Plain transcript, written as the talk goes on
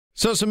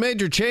So some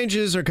major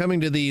changes are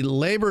coming to the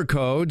Labor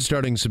Code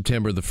starting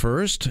September the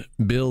 1st.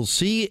 Bill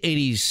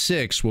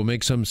C-86 will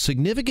make some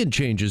significant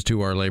changes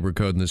to our labor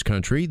code in this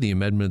country. The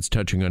amendments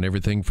touching on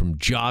everything from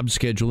job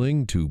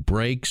scheduling to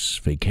breaks,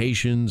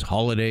 vacations,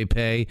 holiday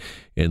pay,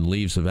 and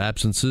leaves of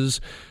absences.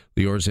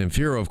 Lior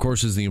Zamfiro, of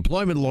course, is the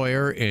employment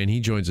lawyer, and he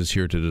joins us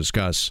here to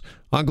discuss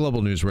on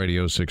Global News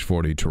Radio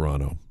 640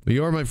 Toronto.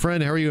 Lior, my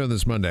friend, how are you on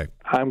this Monday?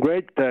 I'm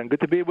great.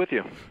 Good to be with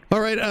you. All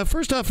right.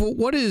 First off,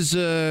 what is,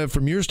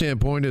 from your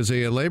standpoint as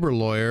a labor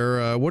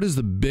lawyer, what is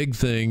the big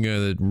thing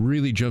that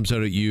really jumps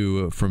out at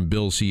you from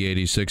Bill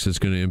C-86 that's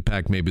going to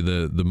impact maybe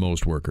the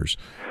most workers?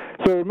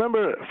 So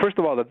remember, first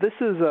of all, that this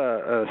is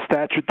a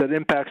statute that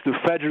impacts the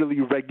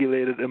federally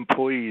regulated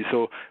employees,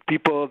 so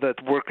people that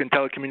work in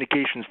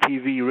telecommunications,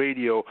 TV,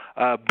 radio,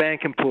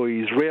 bank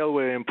employees,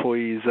 railway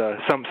employees,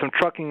 some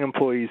trucking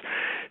employees.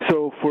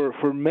 So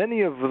for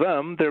many of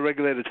them, they're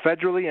regulated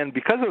federally, and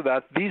because of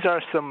that, these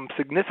are some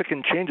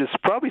significant changes.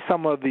 Probably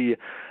some of the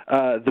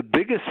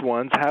biggest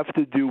ones have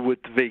to do with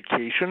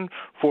vacation.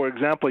 For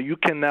example, you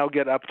can now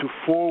get up to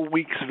 4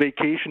 weeks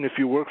vacation if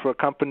you work for a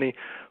company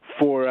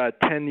for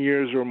 10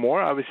 years or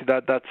more. Obviously,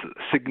 that's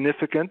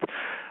significant.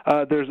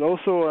 There's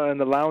also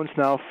an allowance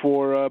now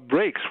for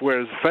breaks,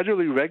 whereas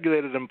federally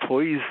regulated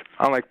employees,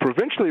 unlike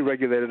provincially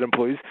regulated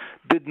employees,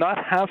 did not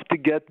have to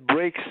get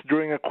breaks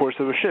during a course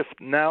of a shift.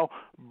 Now,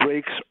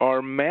 breaks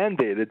are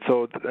mandated,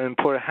 so the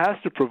employer has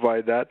to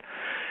provide that.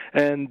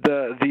 And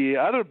the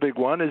other big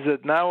one is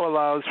it now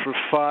allows for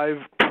 5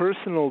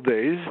 personal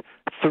days,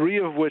 3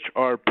 of which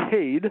are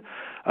paid,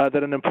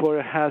 that an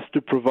employer has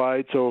to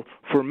provide. So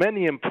for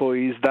many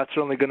employees, that's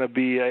certainly going to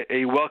be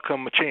a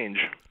welcome change.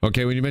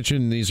 Okay, when you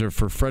mentioned these are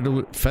for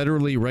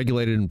federally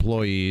regulated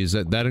employees,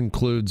 that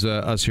includes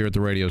us here at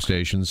the radio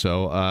station.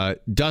 So,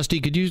 Dusty,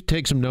 could you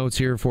take some notes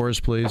here for us,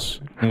 please?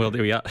 Will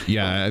do, yeah.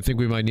 Yeah, I think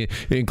we might need,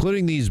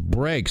 including these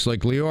breaks. Like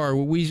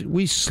Lior,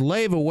 we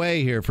slave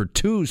away here for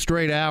 2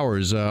 straight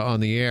hours on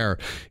the air.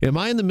 Am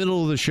I in the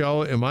middle of the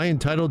show? Am I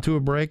entitled to a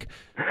break?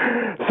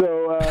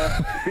 So,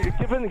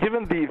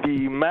 given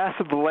the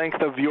massive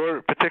length of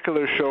your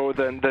particular show,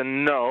 then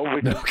no.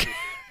 Okay.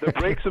 The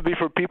breaks would be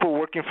for people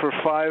working for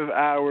 5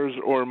 hours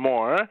or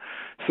more.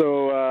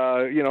 So,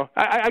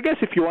 I guess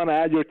if you want to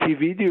add your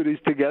TV duties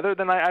together,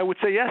 then I would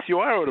say, yes, you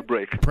are owed a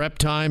break. Prep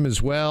time as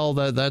well,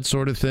 that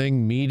sort of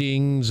thing,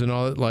 meetings and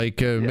all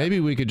that. Maybe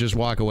we could just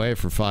walk away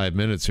for 5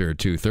 minutes here at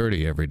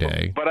 2:30 every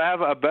day. But I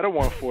have a better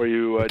one for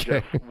you,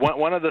 Okay. Jeff.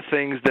 One of the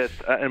things that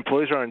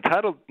employees are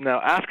entitled now,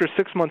 after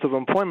 6 months of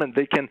employment,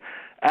 they can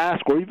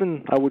ask, or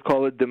even I would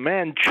call it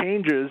demand,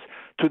 changes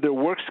to their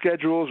work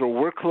schedules or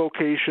work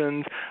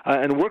locations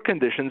and work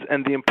conditions,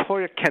 and the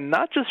employer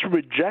cannot just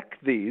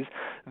reject these.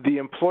 The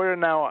employer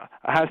now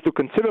has to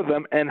consider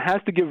them and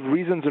has to give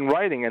reasons in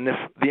writing. And if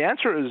the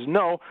answer is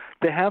no,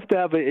 they have to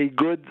have a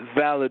good,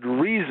 valid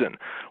reason.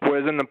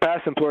 Whereas in the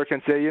past, employer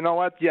can say, you know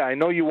what, yeah, I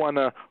know you want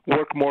to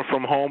work more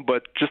from home,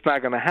 but just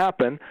not going to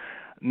happen.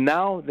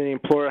 Now the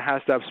employer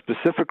has to have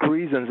specific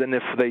reasons, and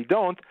if they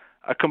don't,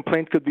 a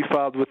complaint could be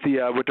filed with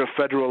the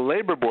Federal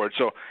Labor Board.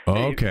 So,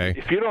 okay,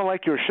 if you don't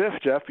like your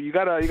shift, Jeff, you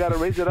gotta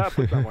raise it up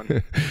with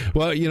someone.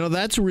 Well,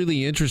 that's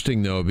really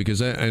interesting though,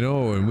 because I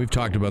know, and we've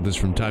talked about this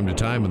from time to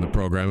time in the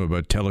program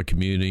about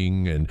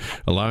telecommuting and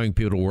allowing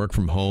people to work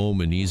from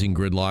home and easing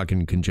gridlock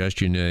and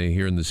congestion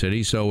here in the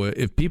city. So,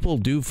 if people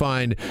do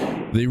find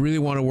they really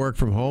want to work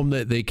from home,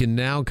 that they can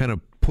now kind of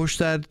push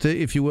that,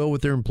 if you will,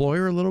 with their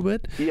employer a little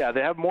bit? Yeah,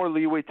 they have more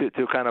leeway to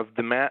kind of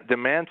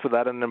demand for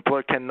that, and an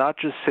employer cannot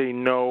just say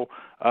no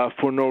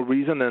for no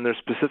reason, and there's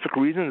specific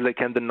reasons they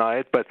can deny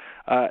it. But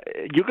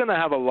you're going to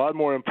have a lot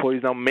more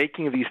employees now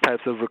making these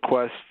types of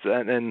requests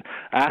and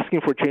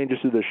asking for changes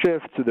to their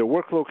shifts, to their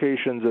work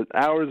locations,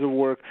 hours of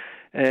work.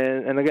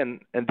 And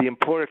again, the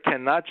employer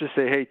cannot just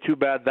say, hey, too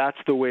bad, that's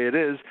the way it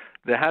is.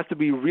 There has to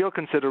be real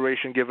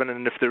consideration given,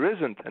 and if there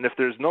isn't, and if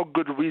there's no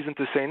good reason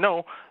to say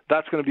no,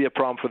 that's going to be a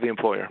problem for the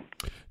employer.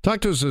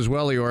 Talk to us as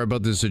well, Lior,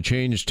 about this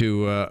change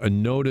to a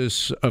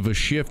notice of a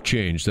shift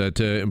change,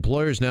 that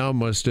employers now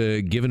must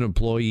give an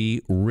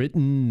employee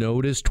written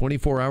notice,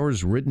 24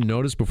 hours written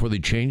notice before they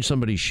change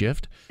somebody's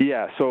shift?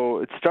 Yeah,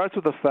 so it starts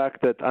with the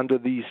fact that under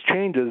these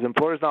changes,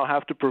 employers now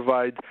have to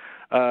provide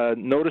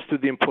notice to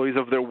the employees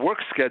of their work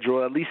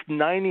schedule at least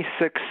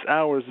 96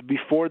 hours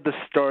before the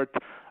start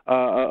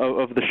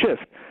of the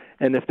shift.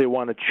 And if they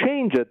want to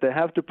change it, they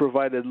have to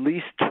provide at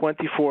least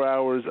 24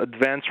 hours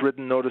advance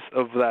written notice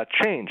of that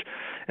change.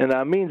 And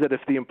that means that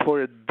if the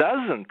employer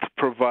doesn't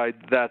provide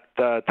that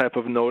type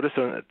of notice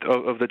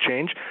of the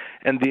change,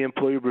 and the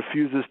employee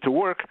refuses to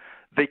work,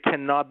 they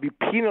cannot be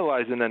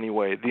penalized in any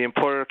way. The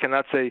employer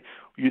cannot say,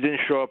 you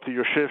didn't show up to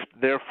your shift,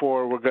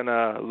 therefore we're going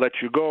to let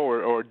you go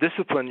or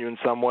discipline you in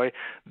some way.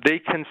 They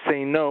can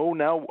say no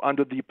now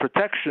under the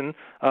protection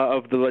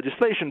of the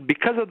legislation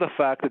because of the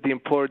fact that the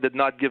employer did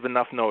not give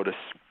enough notice.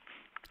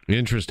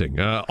 Interesting.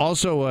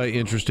 Also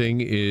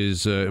interesting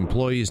is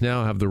employees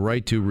now have the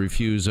right to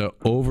refuse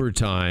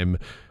overtime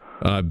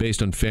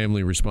based on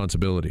family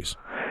responsibilities.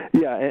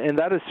 Yeah, and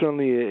that is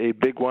certainly a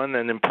big one.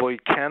 An employee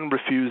can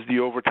refuse the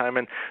overtime.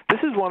 And this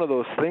is one of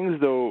those things,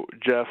 though,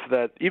 Jeff,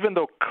 that even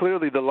though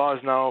clearly the law is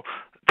now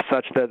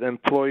such that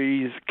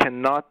employees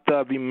cannot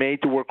be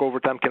made to work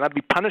overtime, cannot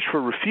be punished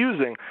for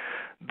refusing,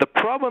 the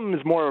problem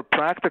is more a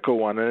practical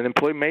one. And an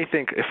employee may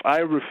think, if I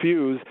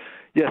refuse,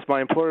 yes,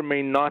 my employer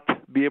may not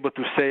be able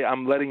to say,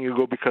 I'm letting you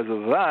go because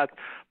of that,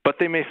 but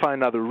they may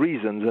find other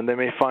reasons, and they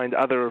may find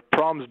other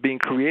problems being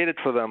created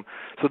for them.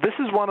 So this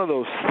is one of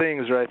those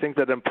things where I think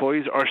that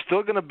employees are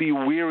still going to be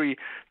weary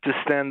to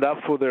stand up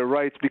for their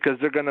rights because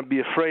they're going to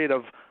be afraid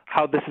of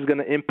how this is going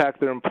to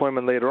impact their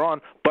employment later on.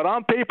 But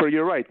on paper,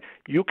 you're right.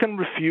 You can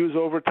refuse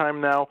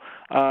overtime now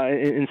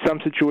in some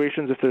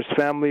situations if there's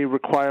family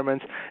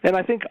requirements. And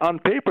I think on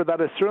paper that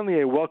is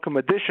certainly a welcome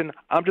addition.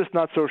 I'm just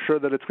not so sure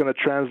that it's going to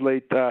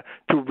translate to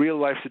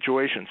real-life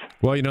situations.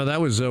 Well, that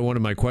was one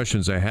of my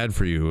questions I had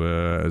for you.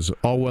 As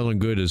all well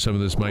and good as some of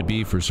this might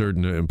be for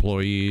certain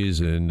employees,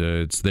 and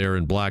it's there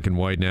in black and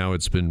white now,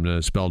 it's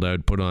been spelled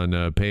out, put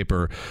on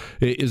paper.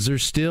 Is there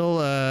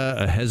still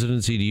a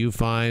hesitancy, do you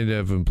find,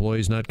 of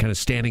employees not kind of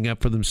standing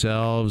up for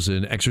themselves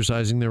and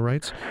exercising their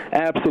rights?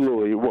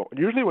 Absolutely. Well,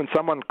 usually when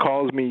someone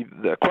calls me,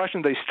 the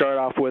question they start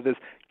off with is,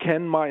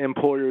 can my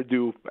employer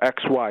do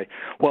X, Y?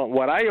 Well,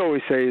 what I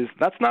always say is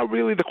that's not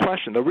really the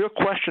question. The real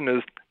question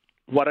is,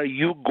 what are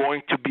you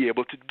going to be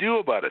able to do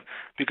about it?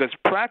 Because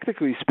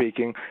practically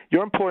speaking,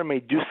 your employer may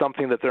do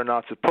something that they're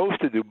not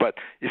supposed to do, but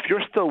if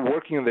you're still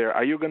working there,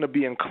 are you going to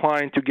be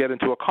inclined to get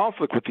into a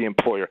conflict with the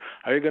employer?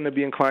 Are you going to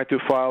be inclined to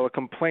file a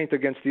complaint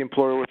against the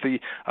employer with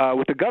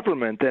the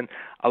government? And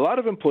a lot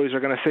of employees are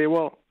going to say,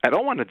 well, I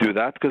don't want to do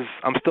that because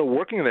I'm still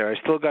working there. I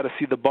still got to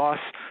see the boss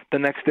the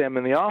next day I'm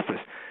in the office.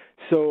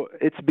 So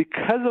it's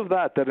because of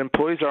that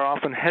employees are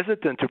often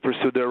hesitant to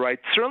pursue their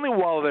rights. Certainly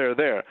while they're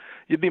there,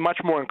 you'd be much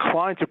more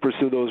inclined to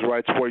pursue those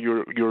rights where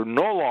you're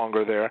no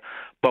longer there.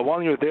 But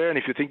while you're there, and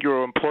if you think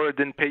your employer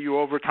didn't pay you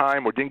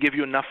overtime or didn't give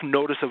you enough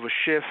notice of a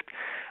shift,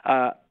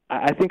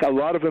 I think a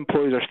lot of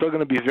employees are still going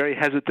to be very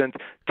hesitant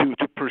to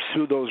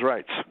pursue those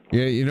rights.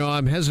 Yeah,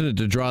 I'm hesitant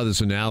to draw this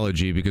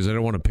analogy because I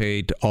don't want to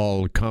paint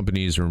all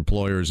companies or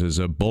employers as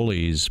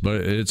bullies,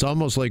 but it's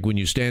almost like when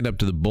you stand up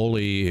to the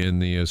bully in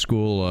the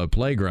school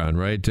playground,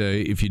 right?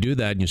 If you do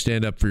that and you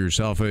stand up for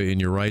yourself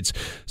and your rights,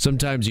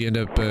 sometimes you end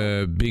up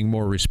being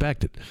more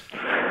respected.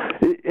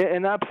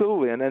 And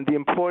absolutely, and the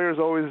employers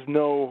always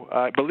know,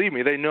 believe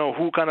me, they know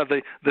who kind of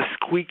the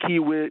squeaky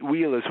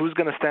wheel is, who's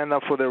going to stand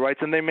up for their rights,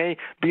 and they may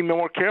be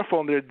more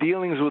careful in their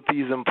dealings with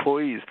these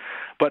employees.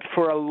 But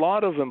for a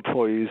lot of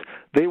employees,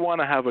 they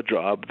want to have a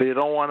job. They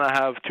don't want to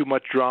have too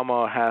much drama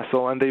or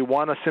hassle, and they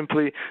want to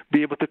simply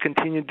be able to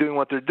continue doing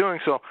what they're doing.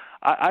 So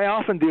I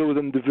often deal with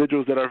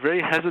individuals that are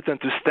very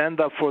hesitant to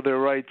stand up for their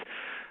rights.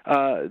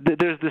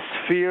 There's this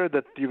fear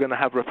that you're going to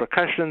have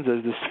repercussions.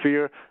 There's this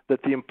fear that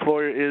the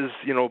employer is,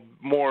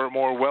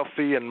 more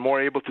wealthy and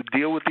more able to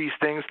deal with these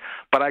things.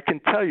 But I can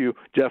tell you,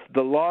 Jeff,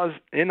 the laws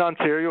in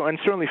Ontario and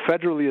certainly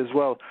federally as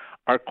well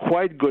are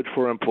quite good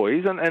for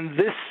employees, and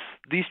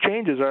these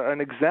changes are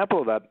an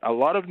example of that. A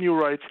lot of new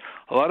rights,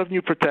 a lot of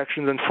new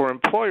protections, and for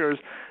employers,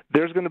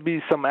 there's going to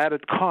be some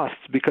added costs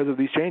because of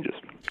these changes.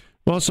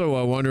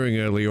 Also wondering,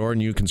 Lior,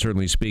 and you can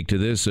certainly speak to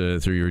this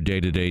through your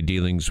day-to-day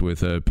dealings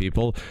with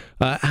people,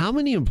 how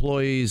many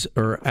employees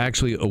are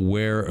actually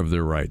aware of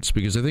their rights?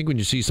 Because I think when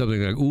you see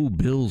something like,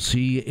 Bill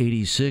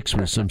C-86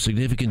 with some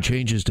significant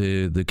changes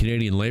to the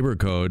Canadian Labour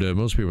Code,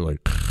 most people are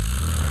like,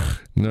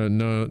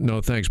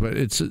 no, thanks. But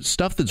it's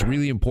stuff that's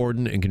really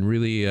important and can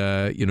really,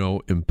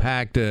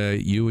 impact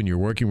you and your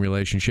working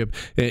relationship,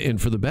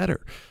 and for the better.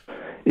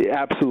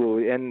 Yeah,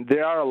 absolutely. And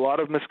there are a lot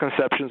of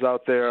misconceptions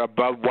out there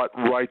about what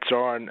rights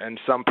are, and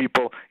some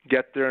people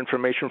get their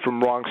information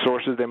from wrong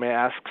sources. They may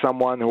ask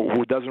someone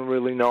who doesn't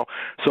really know.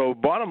 So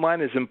bottom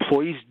line is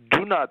employees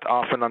do not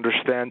often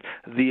understand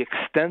the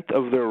extent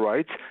of their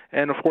rights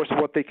and, of course,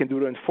 what they can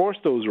do to enforce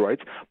those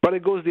rights, but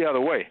it goes the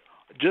other way.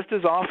 Just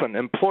as often,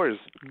 employers,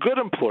 good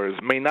employers,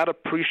 may not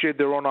appreciate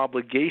their own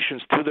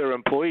obligations to their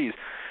employees.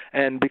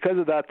 And because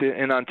of that,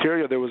 in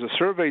Ontario, there was a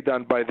survey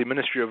done by the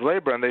Ministry of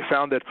Labour, and they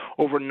found that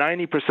over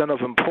 90%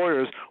 of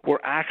employers were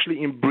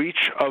actually in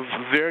breach of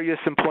various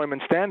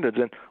employment standards.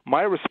 And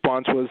my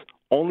response was,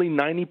 only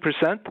 90%?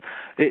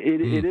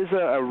 It is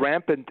a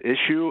rampant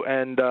issue,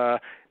 and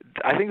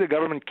I think the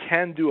government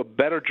can do a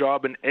better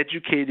job in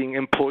educating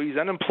employees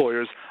and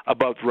employers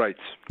about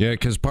rights. Yeah,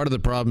 because part of the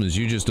problem, as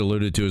you just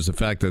alluded to, is the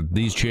fact that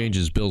these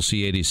changes, Bill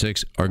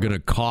C-86, are going to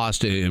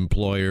cost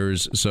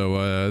employers.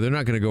 So they're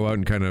not going to go out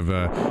and kind of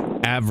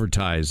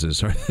advertise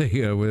this, are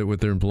they, with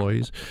their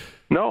employees?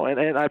 No,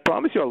 and I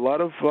promise you, a lot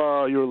of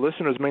your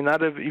listeners may not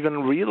have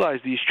even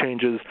realized these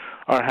changes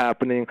are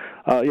happening.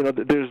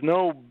 There's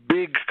no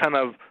big kind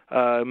of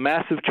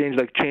massive change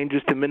like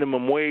changes to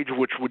minimum wage,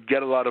 which would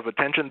get a lot of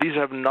attention. These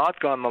have not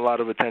gotten a lot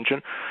of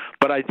attention,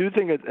 but I do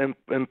think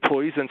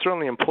employees and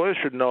certainly employers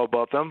should know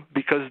about them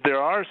because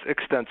there are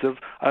extensive,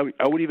 I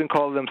would even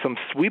call them some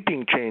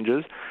sweeping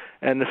changes.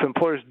 And if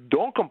employers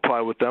don't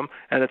comply with them,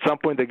 and at some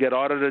point they get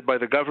audited by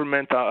the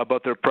government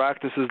about their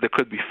practices, there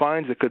could be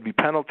fines, there could be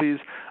penalties,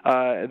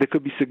 there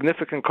could be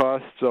significant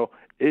costs. So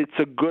it's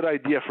a good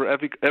idea for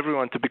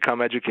everyone to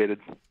become educated.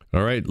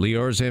 All right,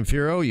 Lior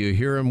Zamfiro, you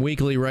hear him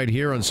weekly right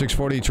here on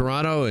 640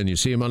 Toronto, and you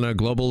see him on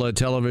global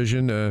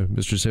television.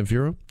 Mr.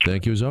 Zamfiro,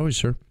 thank you as always,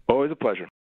 sir. Always a pleasure.